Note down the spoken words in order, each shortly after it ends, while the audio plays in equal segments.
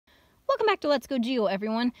Welcome back to Let's Go Geo,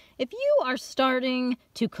 everyone. If you are starting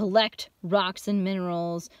to collect rocks and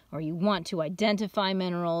minerals, or you want to identify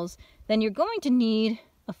minerals, then you're going to need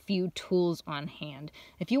a few tools on hand.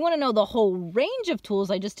 If you want to know the whole range of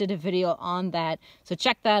tools, I just did a video on that, so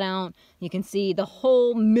check that out. You can see the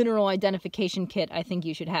whole mineral identification kit I think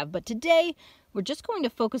you should have. But today, we're just going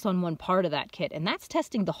to focus on one part of that kit, and that's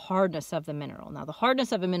testing the hardness of the mineral. Now, the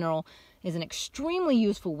hardness of a mineral is an extremely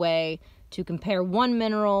useful way to compare one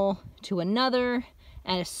mineral to another,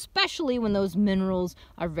 and especially when those minerals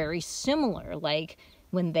are very similar, like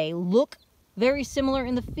when they look very similar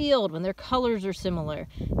in the field, when their colors are similar.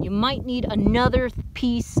 You might need another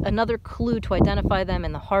piece, another clue to identify them,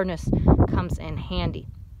 and the hardness comes in handy.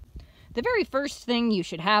 The very first thing you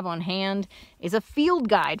should have on hand is a field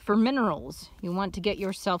guide for minerals. You want to get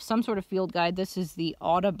yourself some sort of field guide. This is the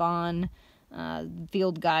Audubon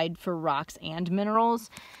field guide for rocks and minerals.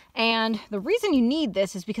 And the reason you need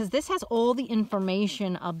this is because this has all the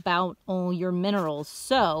information about all your minerals.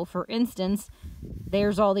 So, for instance,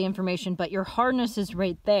 there's all the information, but your hardness is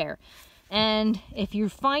right there. And if you're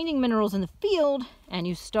finding minerals in the field and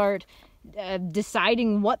you start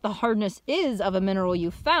deciding what the hardness is of a mineral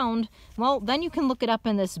you found, well, then you can look it up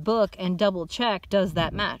in this book and double check, does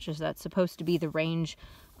that match? Is that supposed to be the range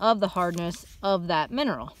of the hardness of that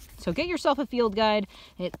mineral? So get yourself a field guide.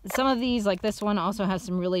 Some of these, like this one, also has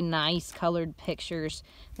some really nice colored pictures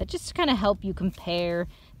that just kind of help you compare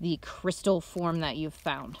the crystal form that you've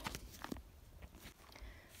found.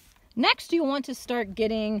 Next, you'll want to start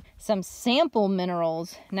getting some sample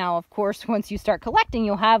minerals. Now, of course, once you start collecting,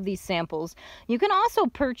 you'll have these samples. You can also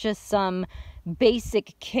purchase some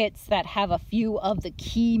basic kits that have a few of the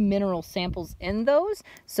key mineral samples in those.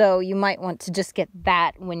 So you might want to just get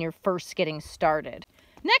that when you're first getting started.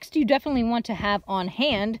 Next, you definitely want to have on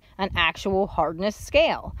hand an actual hardness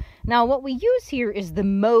scale. Now, what we use here is the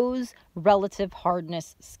MOHs relative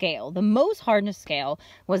hardness scale. The MOHs hardness scale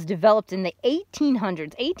was developed in the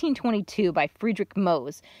 1800s, 1822, by Friedrich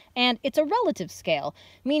Mohs, and it's a relative scale,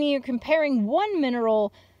 meaning you're comparing one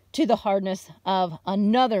mineral to the hardness of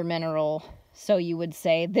another mineral. So you would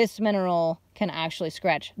say this mineral can actually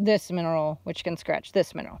scratch this mineral, which can scratch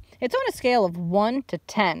this mineral. It's on a scale of 1 to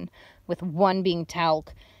 10, with 1 being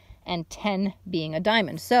talc and 10 being a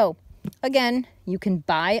diamond. So again, you can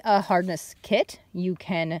buy a hardness kit. You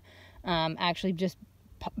can actually just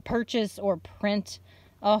purchase or print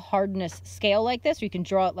a hardness scale like this, or you can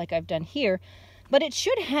draw it like I've done here. But it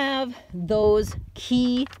should have those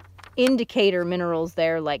key indicator minerals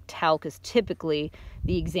there, like talc is typically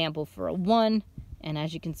the example for a 1, and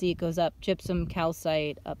as you can see, it goes up: gypsum,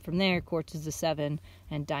 calcite, up from there, quartz is a 7,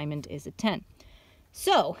 and diamond is a 10.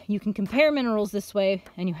 So you can compare minerals this way,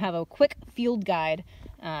 and you have a quick field guide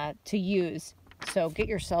to use. So get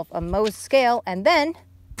yourself a Mohs scale, and then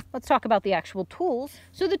let's talk about the actual tools.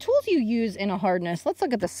 So the tools you use in a hardness, let's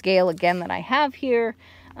look at the scale again that I have here.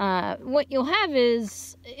 What you'll have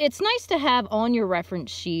is, it's nice to have on your reference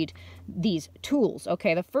sheet these tools.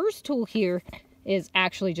 Okay, the first tool here is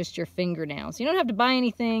actually just your fingernails. You don't have to buy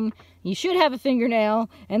anything. You should have a fingernail,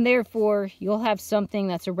 and therefore you'll have something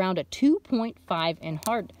that's around a 2.5 in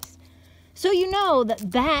hardness. So you know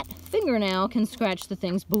that that fingernail can scratch the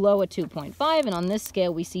things below a 2.5, and on this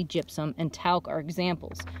scale we see gypsum and talc are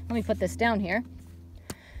examples. Let me put this down here.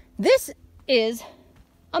 This is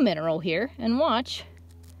a mineral here, and watch.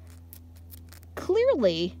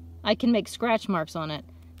 Clearly, I can make scratch marks on it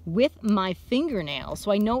with my fingernail,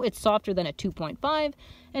 so I know it's softer than a 2.5,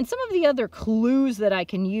 and some of the other clues that I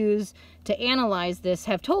can use to analyze this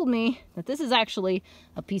have told me that this is actually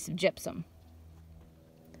a piece of gypsum.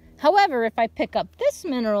 However, if I pick up this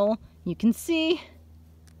mineral, you can see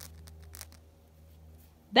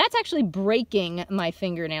that's actually breaking my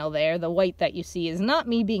fingernail there. The white that you see is not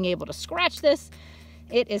me being able to scratch this.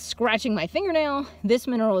 It is scratching my fingernail. This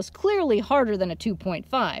mineral is clearly harder than a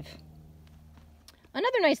 2.5.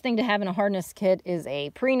 Another nice thing to have in a hardness kit is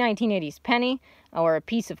a pre-1980s penny or a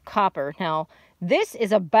piece of copper. Now, this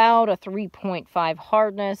is about a 3.5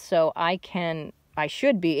 hardness, so I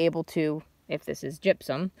should be able to, if this is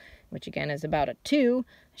gypsum, which again is about a 2,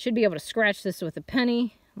 I should be able to scratch this with a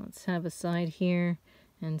penny. Let's have a side here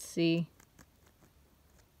and see.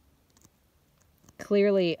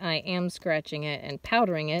 Clearly, I am scratching it and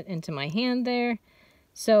powdering it into my hand there.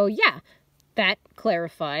 So yeah, that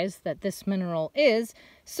clarifies that this mineral is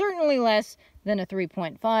certainly less than a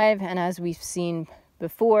 3.5, and as we've seen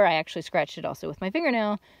before, I actually scratched it also with my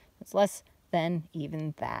fingernail. It's less than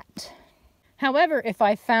even that. However, if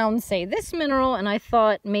I found, say, this mineral and I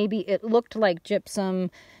thought maybe it looked like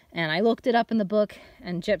gypsum And I looked it up in the book,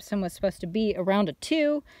 and gypsum was supposed to be around a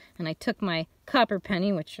 2. And I took my copper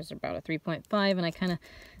penny, which is about a 3.5, and I kind of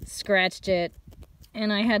scratched it.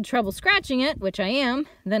 And I had trouble scratching it, which I am.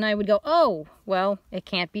 Then I would go, oh, well, it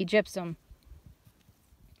can't be gypsum.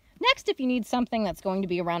 Next, if you need something that's going to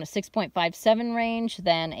be around a 6.57 range,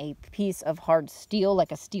 then a piece of hard steel,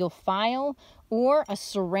 like a steel file, or a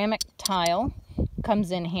ceramic tile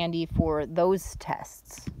comes in handy for those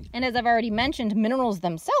tests. And as I've already mentioned, minerals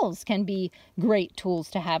themselves can be great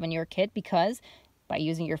tools to have in your kit because by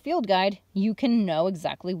using your field guide, you can know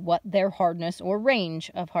exactly what their hardness or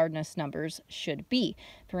range of hardness numbers should be.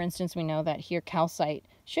 For instance, we know that here calcite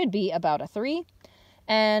should be about a 3.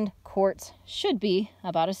 And quartz should be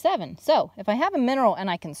about a 7. So if I have a mineral and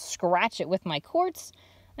I can scratch it with my quartz,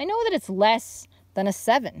 I know that it's less than a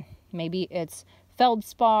 7. Maybe it's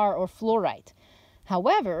feldspar or fluorite.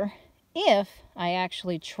 However, if I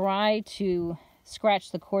actually try to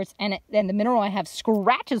scratch the quartz and the mineral I have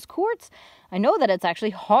scratches quartz, I know that it's actually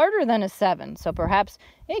harder than a 7. So perhaps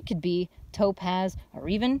it could be topaz or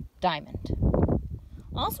even diamond.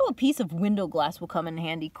 Also, a piece of window glass will come in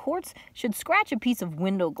handy. Quartz should scratch a piece of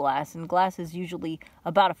window glass, and glass is usually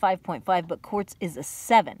about a 5.5, but quartz is a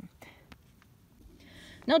 7.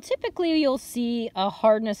 Now, typically you'll see a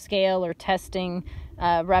hardness scale or testing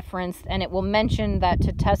reference, and it will mention that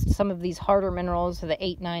to test some of these harder minerals, the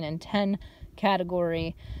 8, 9, and 10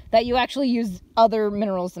 category, that you actually use other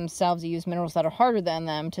minerals themselves. You use minerals that are harder than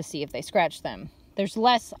them to see if they scratch them. There's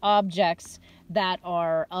less objects that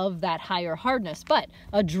are of that higher hardness, but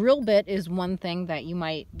a drill bit is one thing that you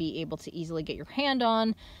might be able to easily get your hand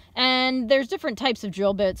on. And there's different types of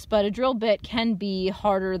drill bits, but a drill bit can be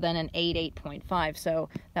harder than an 8, 8.5, so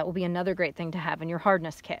that will be another great thing to have in your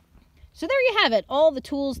hardness kit. So there you have it, all the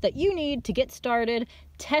tools that you need to get started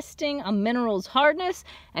testing a mineral's hardness,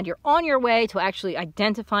 and you're on your way to actually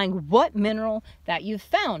identifying what mineral that you've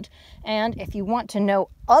found. And if you want to know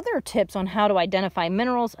other tips on how to identify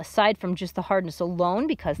minerals aside from just the hardness alone,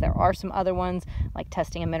 because there are some other ones like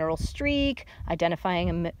testing a mineral streak,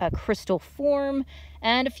 identifying a crystal form,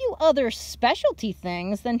 and a few other specialty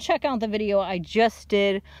things, then check out the video I just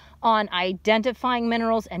did on identifying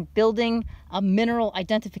minerals and building a mineral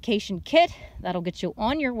identification kit. That'll get you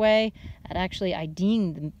on your way at actually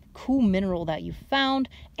IDing the cool mineral that you found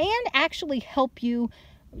and actually help you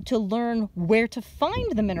to learn where to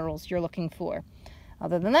find the minerals you're looking for.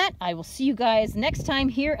 Other than that, I will see you guys next time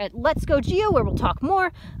here at Let's Go Geo, where we'll talk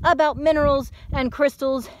more about minerals and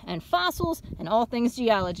crystals and fossils and all things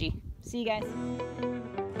geology. See you guys.